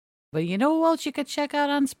But you know who else you could check out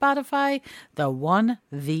on Spotify? The one,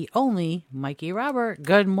 the only Mikey Robert.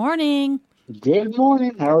 Good morning. Good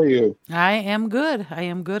morning. How are you? I am good. I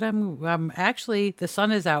am good. I'm actually, the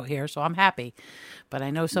sun is out here, so I'm happy. But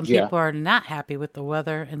I know some Yeah, people are not happy with the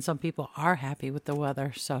weather and some people are happy with the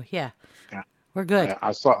weather. So yeah, yeah. we're good.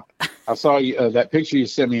 I saw you, that picture you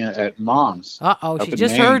sent me at Mom's Uh-oh, she up in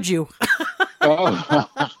just heard Maine. you. Oh,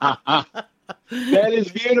 that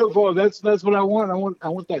is beautiful. That's what I want. I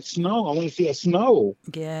want that snow. I want to see a snow.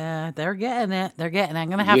 Yeah, they're getting it. They're getting it. I'm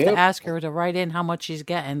going to have to Yep, ask her to write in how much she's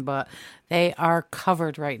getting, but they are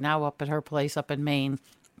covered right now up at her place up in Maine.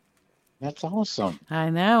 that's awesome. I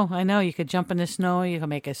know, I know. You could jump in the snow. You could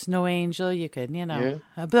make a snow angel. You could, Yeah,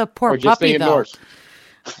 the poor or just puppy stay though. indoors.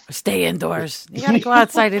 Stay indoors. You got to go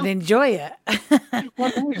outside and enjoy it.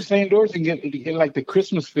 Well, no, just stay indoors and get like the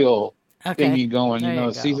Christmas feel Okay, thingy going. there you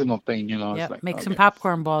A go. seasonal thing. It's Yep, like make some okay.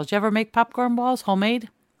 popcorn balls. You ever make popcorn balls homemade?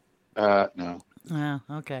 No, Oh,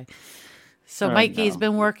 okay. So Mikey's no.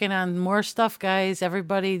 been working on more stuff, guys.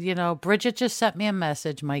 Everybody, Bridget just sent me a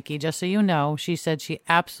message, Mikey, just so you know. She said she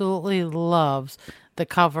absolutely loves the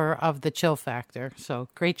cover of the Chill Factor. So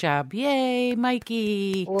great job. Yay,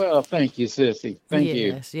 Mikey. Well, thank you, sissy. Thank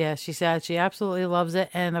you. Yes, yes. She said she absolutely loves it.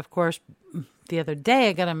 And of course, the other day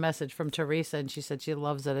I got a message from Teresa and she said she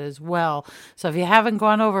loves it as well. So if you haven't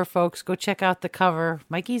gone over, folks, go check out the cover.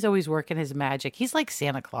 Mikey's always working his magic. He's like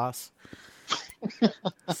Santa Claus.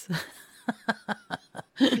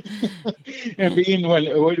 And being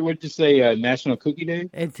what would you say? National Cookie Day?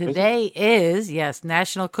 And Was it? today is, yes,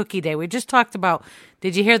 National Cookie Day. We just talked about,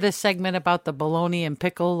 did you hear this segment about the bologna and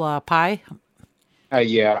pickle pie?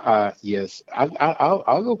 Yeah. Yes.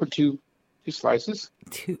 I'll go for two slices.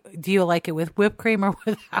 Do you like it with whipped cream or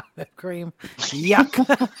without whipped cream?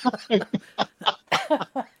 Yuck.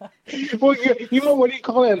 Well, you know what do you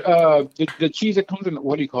call it? The cheese that comes in.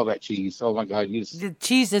 What do you call that cheese? Oh my God! The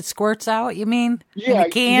cheese that squirts out, you mean? In the Yeah,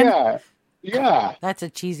 can? yeah, yeah. That's a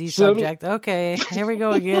cheesy So subject. Okay, here we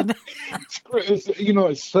go again.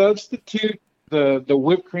 substitute the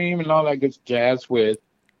whipped cream and all that good jazz with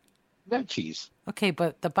that cheese. Okay,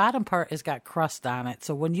 but the bottom part has got crust on it.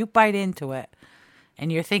 So when you bite into it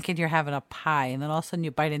and you're thinking you're having a pie, and then all of a sudden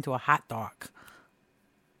you bite into a hot dog.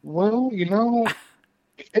 Well,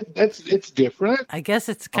 it's different. I guess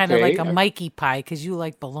it's kind of like Okay. a Mikey pie because you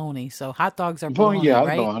like bologna. So hot dogs are Well, bologna, yeah,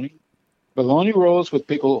 right? bologna rolls with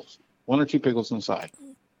pickles, one or two pickles inside.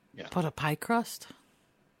 Yeah, Put a pie crust?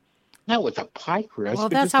 not with a pie crust, Well,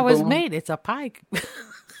 but that's just the how it's bologna. made. It's a pie.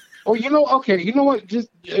 Oh, okay. You know what? Just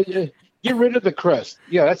get rid of the crust.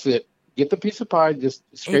 Yeah, that's it. Get the piece of pie, just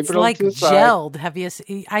scrape It's it over like to the side. gelled. Have you?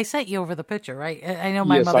 I sent you over the picture, right? I know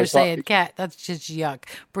my Yes, I mother saw. saying, "Cat, that's just yuck."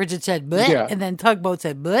 Bridget said, "Bleh," Yeah. and then Tugboat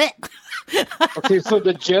said, "Bleh." Okay, so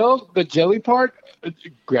the jelly part,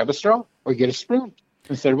 grab a straw or get a spoon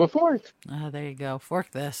instead of a fork. Oh, there you go.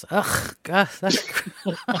 Fork this. Ugh, gosh,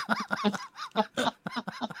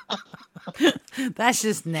 that's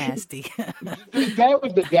just nasty. That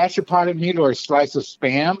with the dash of potted meat or a slice of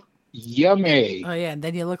spam. Yummy. Oh yeah, and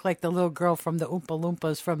then you look like the little girl from the Oompa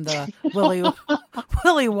Loompas from the Willy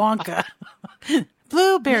Wonka.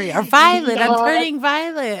 Blueberry or violet. I'm No, turning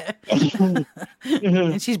violet.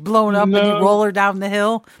 And she's blown up and you no. roll her down the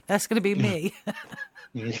hill. That's going to be me.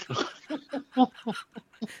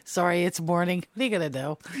 Sorry, it's morning. What are you going to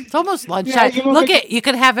do? It's almost Yeah, lunchtime. Look you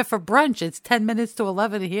could have it for brunch. It's 10 minutes to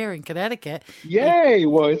 11 here in Connecticut. Yay.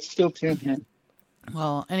 Well, it's still 10 here.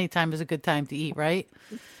 Well, anytime is a good time to eat, right?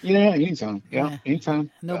 Yeah, anytime. Yeah, Yeah.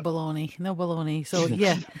 anytime. No baloney. No baloney. So,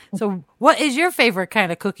 yeah. So, what is your favorite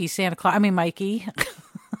kind of cookie, Santa Claus? I mean, Mikey.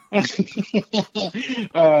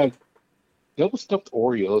 uh, double stuffed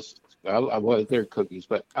Oreos. Well, they're cookies,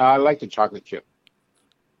 but I like the chocolate chip.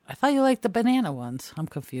 I thought you liked the banana ones. I'm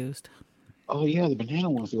confused. Oh yeah, the banana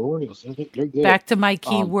ones, the Oreos, they're good. Back to my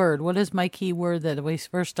key Um, word. What is my key word that we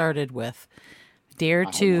first started with? Dare I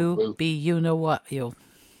have no to clue. be you know what you.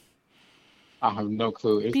 I have no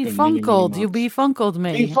clue. It's Be been many, many funkled. You months. be funkled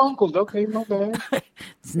me. Defunkled. Okay, no bad.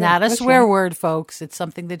 It's Yeah, not a that's swear fine. word, folks. It's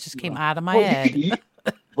something that just came No. out of my Well, you head. can you,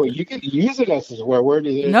 well, you can use it as a swear word.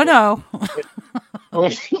 No, no.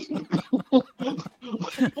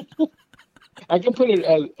 I can put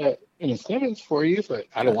it in a sentence for you, but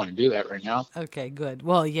I don't want to do that right now. Okay, good.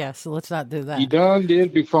 Well, yeah, so let's not do You that. done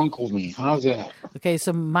did befunkle me. How's that? Okay,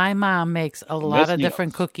 so my mom makes a lot Mess of me up.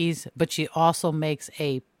 different cookies, but she also makes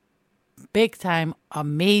a big time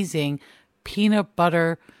amazing peanut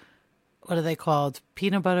butter. What are they called?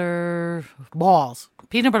 Peanut butter balls.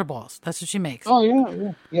 Peanut butter balls. That's what she makes. Oh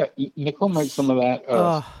yeah, yeah, yeah. Nicole made some of that.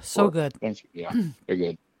 Oh, so For good. thanks. Yeah, they're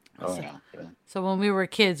good. Oh yeah. Sure. So when we were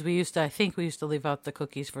kids, I think we used to leave out the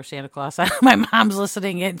cookies for Santa Claus. My mom's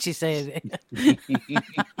listening in. She's saying,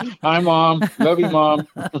 Hi, Mom. Love you, Mom.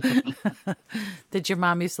 did your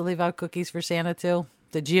mom used to leave out cookies for Santa too?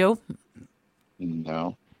 Did you?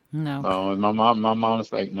 No. No. Oh, my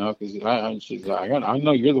mom's like, no, because she's like, I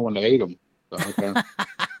know you're the one that ate them. So, okay.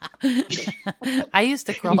 I used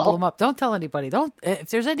to crumple them up. Don't tell anybody. Don't. If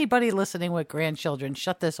there's anybody listening with grandchildren,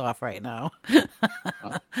 shut this off right now.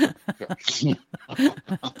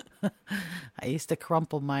 I used to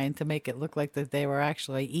crumple mine to make it look like that they were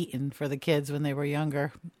actually eaten for the kids when they were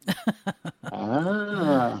younger.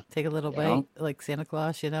 Take a little bite, like Santa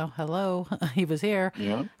Claus, hello, he was here.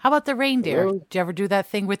 Yeah. How about the reindeer? Hello. Did you ever do that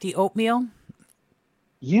thing with the oatmeal?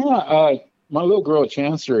 Yeah, my little girl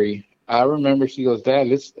Chancery, I remember she goes, Dad,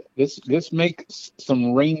 let's make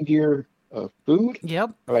some reindeer food.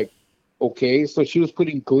 Yep. Like, okay, so she was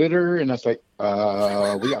putting glitter, and I was like,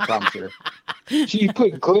 we got problems here. She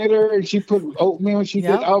put glitter and she put oatmeal. And she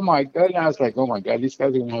did. Oh my God! And I was like, oh my God, these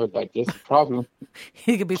guys are gonna have a digestive problem.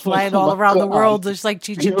 He could be flying all around the world just like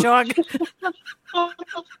Cheech and Chong.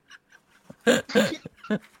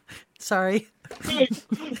 Sorry.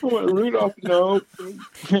 Rudolph, no.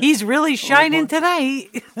 He's really shining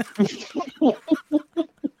tonight.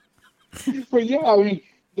 But yeah, I mean,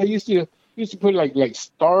 they used to put like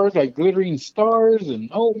stars, like glittering stars and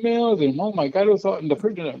oatmeal, and oh my God, it was all in the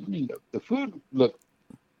food. I mean, the food looked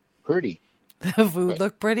pretty. The food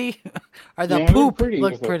looked pretty, or the poop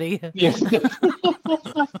looked pretty. Yes.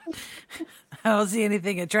 I don't see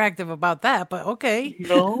anything attractive about that, but okay.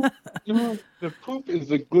 No, the poop is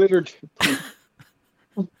the glittered poop.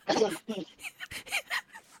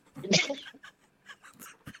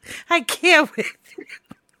 I can't wait.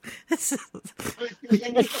 This is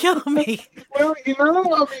killing me. Well,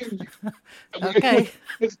 I mean. Okay.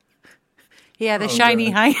 Yeah, the shiny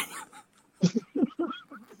high.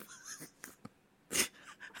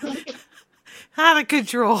 Out of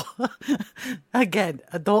control. Again,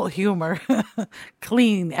 adult humor.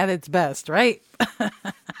 Clean at its best, right?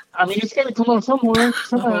 I mean, it's got to come out somewhere.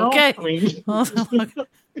 Somehow. Okay. I mean,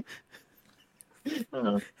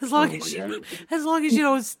 as long as you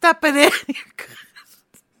don't step in it.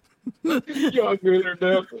 Y'all good or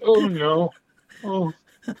not? Oh no. Oh.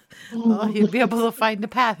 Well, you'd be able to find the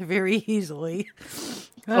path very easily.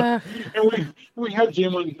 And we have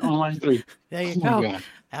Jim on line 3. There you go.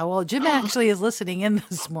 Well, Jim actually is listening in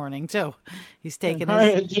this morning too. He's taking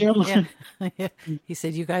Hi, Jim. Yeah. He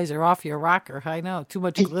said, "You guys are off your rocker." I know, too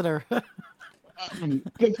much glitter.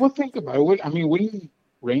 Well, think about it. Wouldn't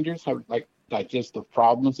reindeers have like digestive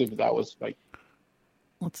problems if that was like?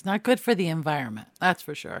 Well, it's not good for the environment, that's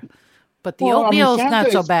for sure. But the oatmeal's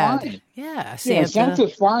not so bad. Fine. Yeah, Santa. Yeah,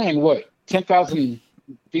 Santa's flying 10,000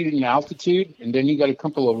 feet in altitude, and then you got a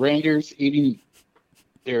couple of reindeers eating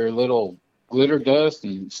their little glitter dust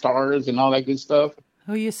and stars and all that good stuff.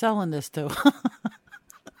 Who are you selling this to?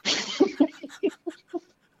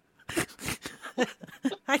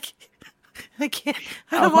 I can't.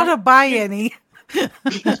 I don't want to buy any.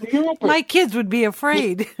 My kids would be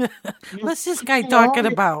afraid. What's this guy talking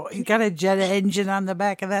about? He got a jet engine on the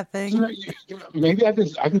back of that thing. Maybe I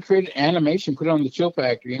can create an animation, put it on the Chill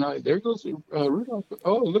Factor. There goes Rudolph.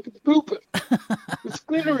 Oh, look at the poop. It's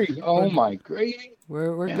glittery. Oh my gravy.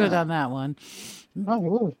 We're good on that one.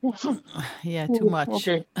 Oh, yeah, too much.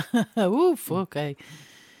 Okay. Oof. Okay.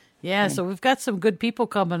 Yeah, so we've got some good people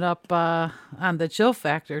coming up on the Chill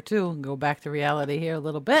Factor too. Go back to reality here a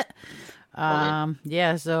little bit.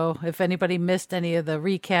 Yeah, so if anybody missed any of the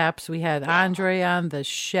recaps, we had Andre on, the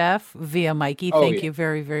chef, via Mikey. Thank you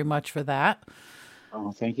very, very much for that.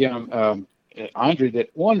 Oh, thank you. Andre did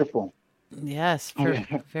wonderful. Yes,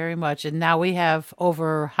 very much. And now we have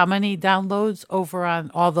over how many downloads over on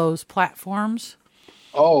all those platforms?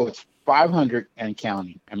 Oh, it's 500 and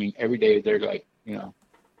counting. I mean, every day they're like,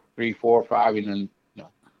 3, 4, 5, and then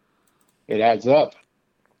it adds up.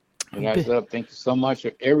 It adds up. Thank you so much,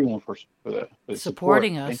 everyone, for the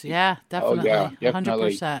supporting support. us. Yeah, definitely. Oh, yeah,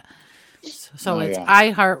 definitely. 100%. So it's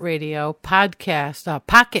iHeartRadio, Podcast,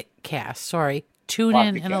 Pocket Cast,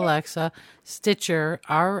 TuneIn and Alexa, Stitcher,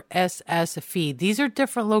 RSS feed. These are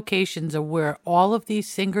different locations of where all of these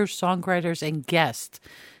singers, songwriters, and guests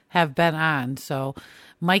have been on. So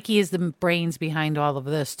Mikey is the brains behind all of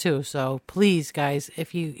this too. So please, guys,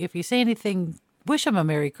 if you say anything, wish him a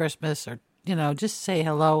Merry Christmas or just say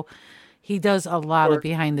hello. He does a lot of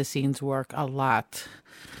behind the scenes work. A lot.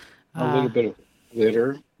 A little bit of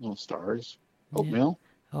glitter, little stars, oatmeal,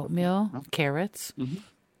 carrots.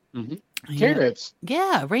 Mm-hmm. Carrots.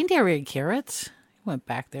 Yeah, reindeer ate carrots. He went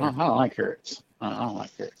back there. I don't like carrots. I don't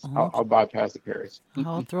like carrots. Oh, I'll bypass the carrots.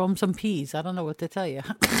 I'll throw him some peas. I don't know what to tell you.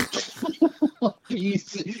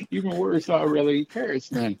 Even worse, I'd rather eat carrots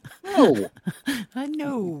then. No. I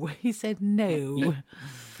know. He said no.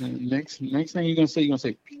 Next thing you're gonna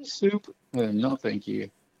say pea soup. No, thank you.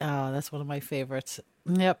 Oh, that's one of my favorites.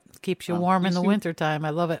 Yep. Keeps you warm in the soup? wintertime. I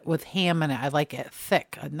love it with ham in it. I like it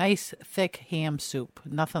thick. A nice, thick ham soup.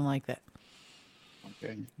 Nothing like that.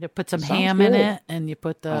 Okay. You put some Sounds ham in good. it and you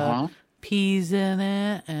put the peas in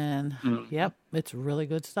it. And, yep, it's really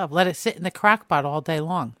good stuff. Let it sit in the crock pot all day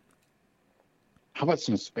long. How about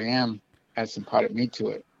some Spam? Add some potted meat to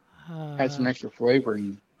it. Add some extra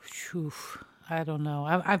flavoring. Phew, I don't know.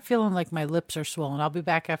 I'm feeling like my lips are swollen. I'll be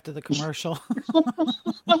back after the commercial.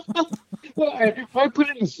 Well, I put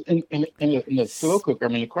it in the slow cooker,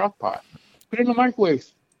 the crock pot. Put it in the microwave.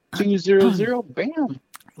 200, bam.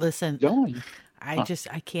 Listen, Done. I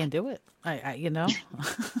can't do it. I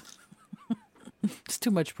it's too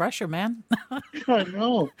much pressure, man. I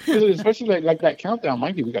know. Especially like that countdown.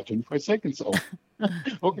 Mikey, we got 25 seconds. So,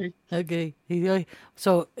 okay. Okay.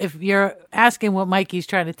 So if you're asking what Mikey's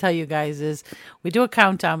trying to tell you guys is, we do a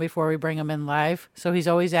countdown before we bring him in live. So he's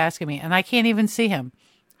always asking me, and I can't even see him.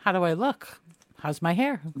 How do I look? How's my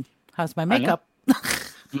hair? How's my makeup?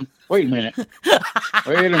 Wait a minute.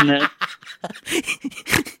 Wait a minute.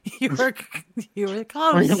 You were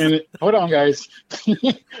close. Wait a minute. Hold on, guys.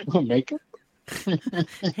 Makeup?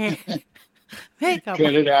 Makeup.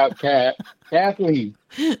 Cut it out, Kathleen.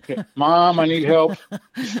 Mom, I need help.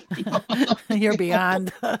 You're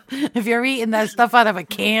beyond. If you're eating that stuff out of a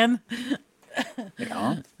can.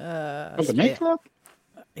 Yeah. The makeup?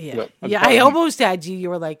 Yeah. Yeah, I almost had you. You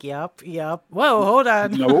were like, yep. Whoa, hold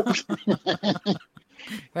on. Nope.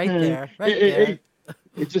 Right there.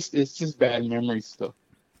 It's just bad memory stuff.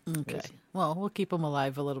 Okay. Well, we'll keep them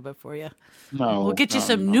alive a little bit for you. No. We'll get you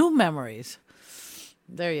some new memories.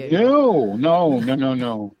 There you go. No.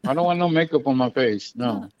 I don't want no makeup on my face.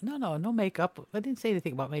 No. No makeup. I didn't say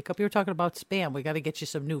anything about makeup. You were talking about Spam. We got to get you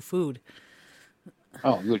some new food.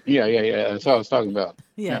 Oh, good. Yeah. That's what I was talking about.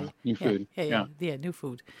 Yeah. New food. Yeah, new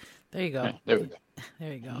food. There you go. Yeah, there we go.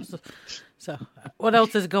 There you go. So, what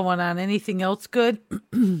else is going on? Anything else good?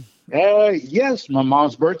 Yes, my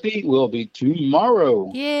mom's birthday will be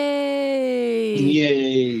tomorrow. Yay!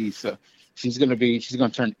 So she's gonna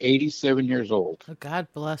turn 87 years old. Oh, God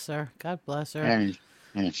bless her.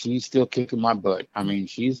 And she's still kicking my butt.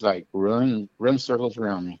 She's like run circles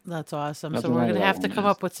around me. That's awesome. Nothing So we're wrong gonna with have that to one, come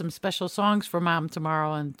yes. up with some special songs for Mom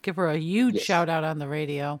tomorrow and give her a huge shout out on the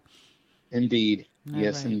radio. Indeed. All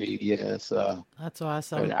Yes, right. indeed. Yes. That's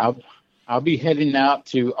awesome. But I'll be heading out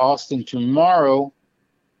to Austin tomorrow.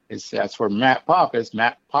 That's where Matt Pop is.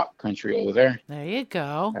 Matt Pop country over there. There you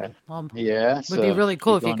go. Yeah. It would be really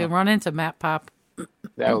cool if you could run into Matt Pop.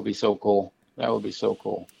 That would be so cool.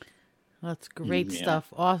 That's great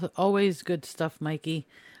stuff. Always good stuff, Mikey.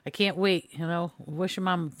 I can't wait. Wish your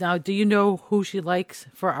mom. Now, do you know who she likes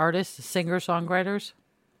for artists, singer-songwriters?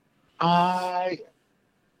 I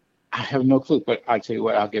have no clue, but I tell you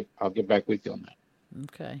what, I'll get back with you on that.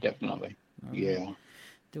 Okay. Definitely. Right. Yeah.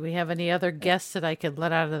 Do we have any other guests that I could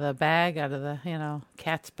let out of the bag, out of the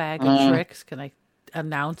cat's bag of tricks? Can I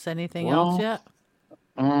announce anything else yet?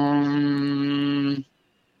 I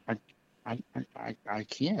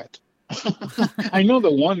can't. I know the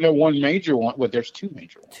one major one. Well, there's two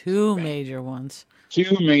major ones. Two major ones.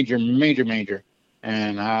 Two major.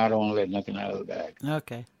 And I don't want to let nothing out of the bag.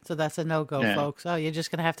 Okay. So that's a no-go, folks. Oh, you're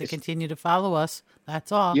just going to have to continue to follow us.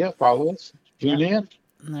 That's all. Yeah, follow us. Tune in.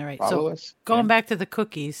 All right. Follow so us. Going back to the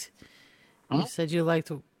cookies, Huh? you said you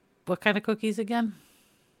liked what kind of cookies again?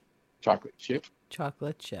 Chocolate chip.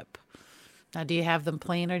 Chocolate chip. Now, do you have them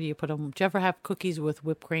plain or do you put them? Do you ever have cookies with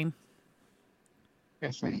whipped cream?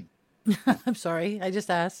 Yes, ma'am. I'm sorry. I just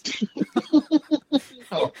asked.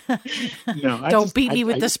 No. Don't beat me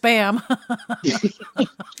with the Spam.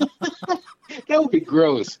 That would be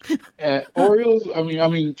gross.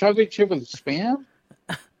 Oreos. Chocolate chip with Spam.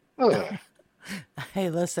 Ugh. Hey,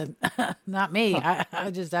 listen, not me.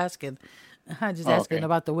 I'm just asking. Asking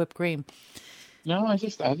about the whipped cream. No, I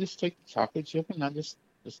just take the chocolate chip and I just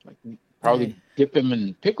probably dip them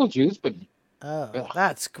in pickle juice, but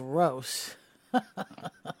That's gross.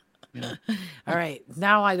 yeah. All right,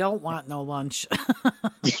 now I don't want no lunch.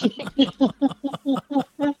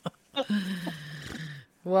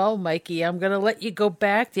 Well, Mikey, I'm going to let you go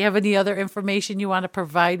back. Do you have any other information you want to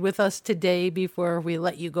provide with us today before we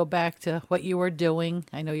let you go back to what you were doing?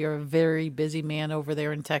 I know you're a very busy man over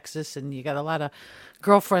there in Texas, and you got a lot of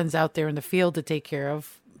girlfriends out there in the field to take care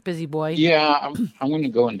of. Busy boy. Yeah, I'm going to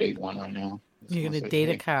go and date one right now. You're going to date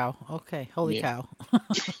a cow. Okay, holy cow.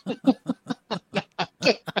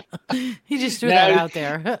 He just threw that Now, out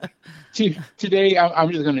there. today,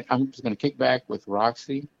 I'm just gonna kick back with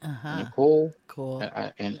Roxy and Uh-huh. Nicole, Cool.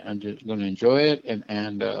 and I'm just gonna enjoy it,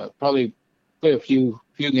 and probably play a few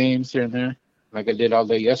games here and there, like I did all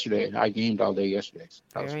day yesterday. I gamed all day yesterday, so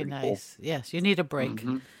that was Very pretty cool. nice. Yes, you need a break.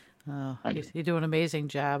 Hmm. Oh, I you, do. you do an amazing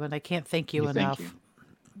job, and I can't thank you Thank you. enough.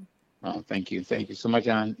 Oh, thank you so much,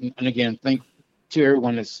 John. And again, thank to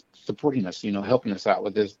everyone that's supporting us. Helping us out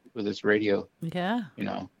with this radio. Yeah, You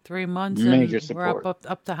know, 3 months, Major and we're up support.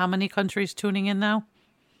 up up to how many countries tuning in now?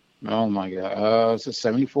 Oh my God. So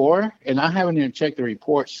 74, and I haven't even checked the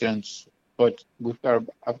reports since. But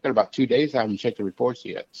I've got about 2 days. I haven't checked the reports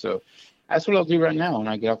yet. So that's what I'll do right now when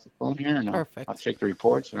I get off the phone here, and I'll Perfect. check the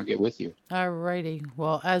reports and I'll get with you. Alrighty.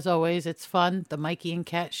 Well, as always, it's fun. The Mikey and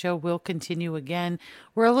Kat show will continue again.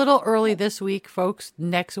 We're a little early this week, folks.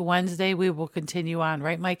 Next Wednesday, we will continue on,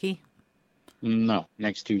 right, Mikey? No,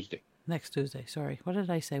 next Tuesday. Next Tuesday. Sorry. What did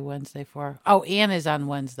I say Wednesday for? Oh, Ann is on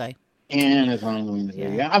Wednesday. And it's on Wednesday.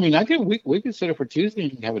 Yeah. Yeah, I mean, we could set it for Tuesday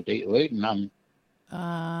and have a date late, and I don't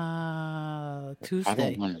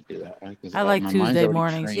Tuesday. want to do that because I like my mind's Tuesday already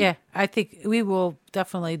mornings. trained. Yeah, I think we will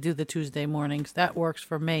definitely do the Tuesday mornings. That works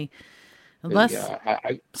for me. Unless Yeah,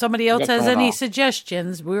 somebody I else got has thrown any off.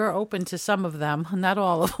 suggestions, we're open to some of them, not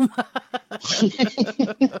all of them.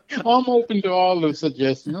 I'm open to all the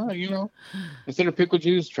suggestions. Instead of pickle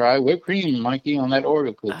juice, try whipped cream, Mikey, on that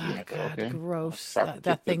Oreo cookie. Oh, I go, God, okay. gross. Chocolate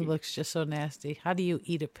That chip thing cookie. looks just so nasty. How do you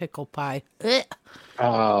eat a pickle pie? Ugh.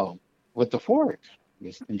 Oh, with the fork.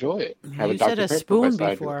 Just enjoy it. Have a You said Dr. a Pepper spoon beside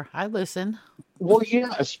you. before. I listen. Well,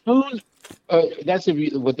 yeah, a spoon. That's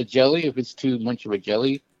if with the jelly, if it's too much of a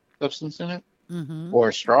jelly substance in it, Mm-hmm. or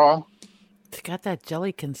a straw. It's got that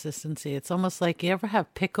jelly consistency. It's almost like, you ever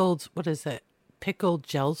have pickled, what is it? Pickled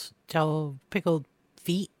pickled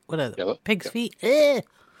feet? What are they? Jello. Pig's Yeah. feet? Ugh.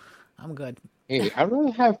 I'm good. Hey, I'd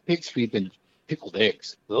rather have pig's feet than pickled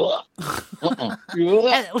eggs. Ugh. Uh-uh. Ugh.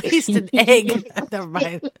 At least an egg. Never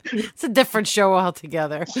mind. It's a different show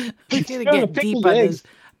altogether. We're going to No, get deep pickled on this. eggs.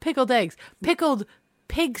 Pickled eggs. Pickled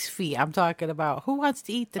pig's feet, I'm talking about. Who wants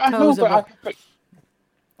to eat the I know, toes of a...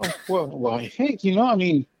 well, heck, I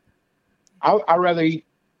mean, I'd rather eat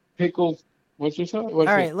pickled. What's this? All What's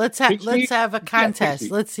right, it? let's Pig's feet? have a Yeah, pig's contest.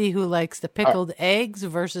 feet. Let's see who likes the All right. pickled eggs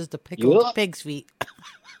versus the pickled Yeah. pig's feet.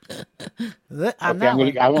 On Okay, I'm that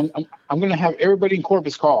gonna one. I'm gonna have everybody in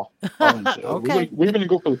Corpus call. Okay. We're gonna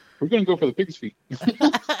go for the pig's feet.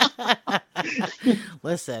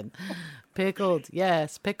 Listen, pickled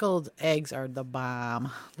eggs are the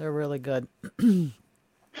bomb. They're really good.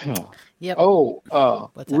 Yep.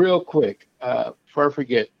 What's that? Real quick, before I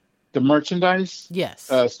forget, the merchandise Yes.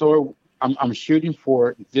 store. I'm shooting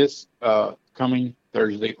for this coming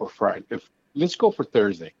Thursday or Friday. Let's go for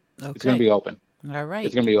Thursday. It's gonna Okay. be open. All It's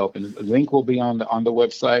right. gonna be open. The link will be on the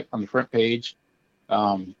website on the front page.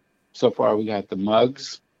 So far we got the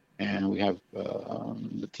mugs and we have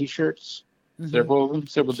the t-shirts. Mm-hmm. Several of them,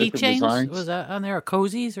 several different Keychains? designs. Was that on there? Or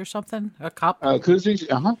cozies or something? A cup?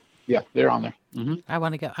 Koozies, yeah, they're on there. Mm-hmm. I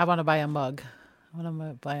want to buy a mug. I want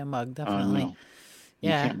to buy a mug, definitely. No,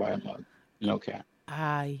 Yeah. you can't buy a mug. No cat.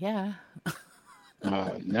 Yeah.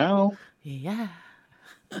 No. Yeah.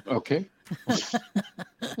 Okay.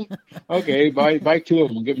 Okay. Buy two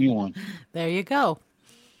of them. Give me one. There you go.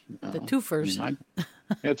 The twofers.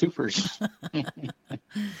 Yeah, twofers.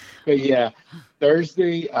 But yeah,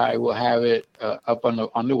 Thursday I will have it up on the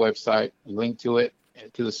website, link to it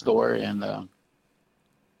to the store, and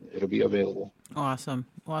it'll be available. Awesome.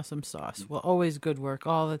 Awesome sauce. Well, always good work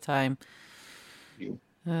all the time. You.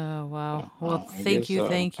 Oh, wow. Well, I thank guess, you.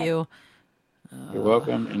 Thank you. You're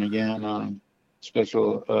welcome. And again,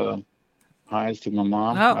 special highs to my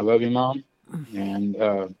mom. Oh. I love you, Mom. And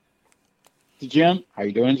to Jim, how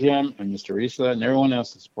you doing, Jim? And Mr. Teresa and everyone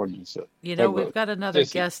else that's supporting me. So, We've got another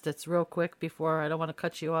Listen. guest that's real quick before. I don't want to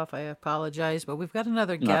cut you off. I apologize. But we've got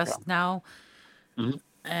another No guest problem. now. Mhm.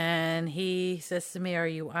 And he says to me, "Are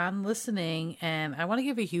you on listening?" And I want to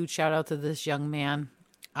give a huge shout out to this young man.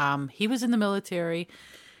 He was in the military,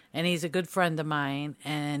 and he's a good friend of mine.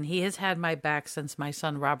 And he has had my back since my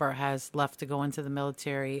son Robert has left to go into the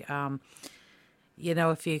military.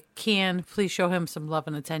 If you can, please show him some love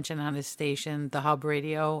and attention on his station, the Hub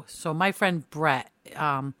Radio. So my friend Brett,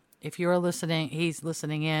 if you're listening, he's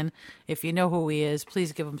listening in. If you know who he is,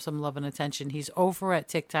 please give him some love and attention. He's over at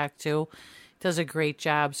TikTok too. Does a great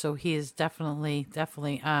job. So he is definitely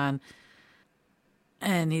on.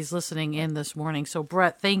 And he's listening in this morning. So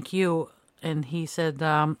Brett, thank you. And he said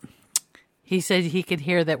he could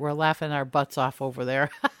hear that we're laughing our butts off over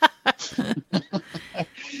there.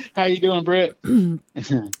 How you doing, Brett? Yeah,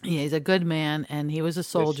 he's a good man, and he was a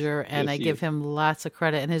soldier, and yes, I he give is. him lots of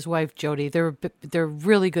credit. And his wife Jody, they're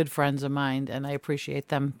really good friends of mine, and I appreciate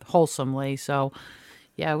them wholesomely. So,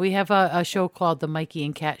 yeah, we have a show called the Mikey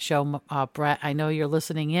and Kat Show. Brett, I know you're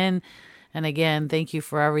listening in, and again, thank you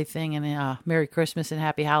for everything, and Merry Christmas and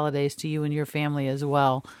Happy Holidays to you and your family as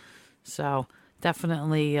well. So.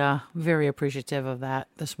 Definitely very appreciative of that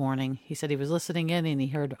this morning. He said he was listening in and he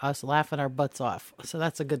heard us laughing our butts off. So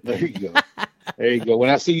that's a good There thing. you go. There you go. When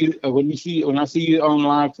I see you, when I see you on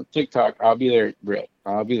live on TikTok, I'll be there, Brett.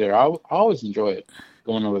 I'll be there. I always enjoy it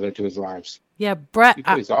going over there to his lives. Yeah, Brett. He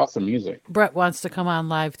plays awesome music. Brett wants to come on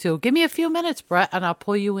live too. Give me a few minutes, Brett, and I'll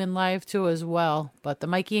pull you in live too as well. But the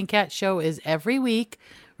Mikey and Kat Show is every week.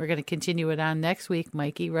 We're going to continue it on next week,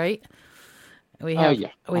 Mikey, right? We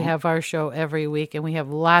have our show every week, and we have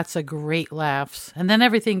lots of great laughs. And then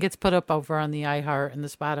everything gets put up over on the iHeart and the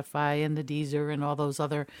Spotify and the Deezer and all those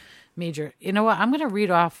other major. You know what? I'm going to read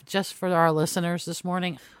off just for our listeners this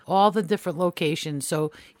morning all the different locations.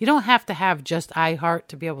 So you don't have to have just iHeart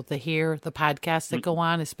to be able to hear the podcasts that go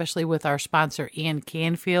on, especially with our sponsor, Ann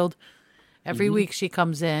Canfield. Every week she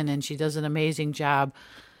comes in and she does an amazing job.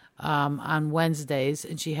 On Wednesdays,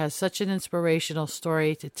 and she has such an inspirational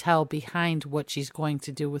story to tell behind what she's going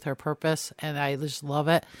to do with her purpose, and I just love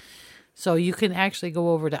it. So you can actually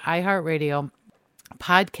go over to iHeartRadio,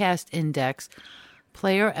 Podcast Index,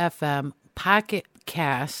 Player FM, Pocket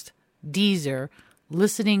Cast, Deezer,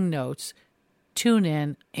 Listening Notes,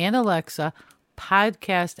 TuneIn, and Alexa,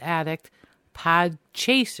 Podcast Addict,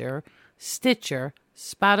 Podchaser, Stitcher,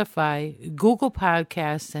 Spotify, Google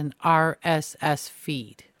Podcasts, and RSS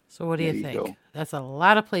Feed. So what do you think? Go. That's a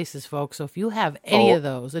lot of places, folks. So if you have any of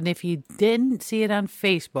those, and if you didn't see it on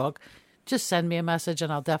Facebook, just send me a message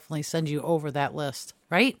and I'll definitely send you over that list,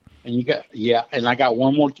 right? And and I got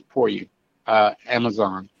one more for you.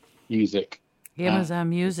 Amazon Music. Amazon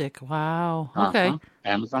Music. Wow. Okay.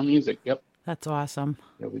 Amazon Music. Yep. That's awesome.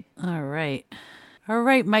 All right. All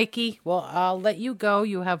right, Mikey. Well, I'll let you go.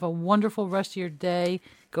 You have a wonderful rest of your day.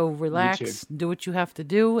 Go relax, do what you have to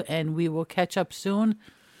do, and we will catch up soon.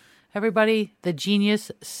 Everybody, the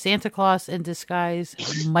genius Santa Claus in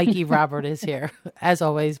disguise, Mikey Robert is here. As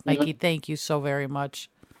always, Mikey, thank you so very much.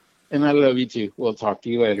 And I love you too. We'll talk to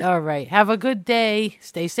you later. All right. Have a good day.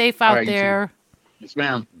 Stay safe out there. Yes,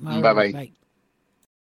 ma'am. All Bye-bye. right. Bye.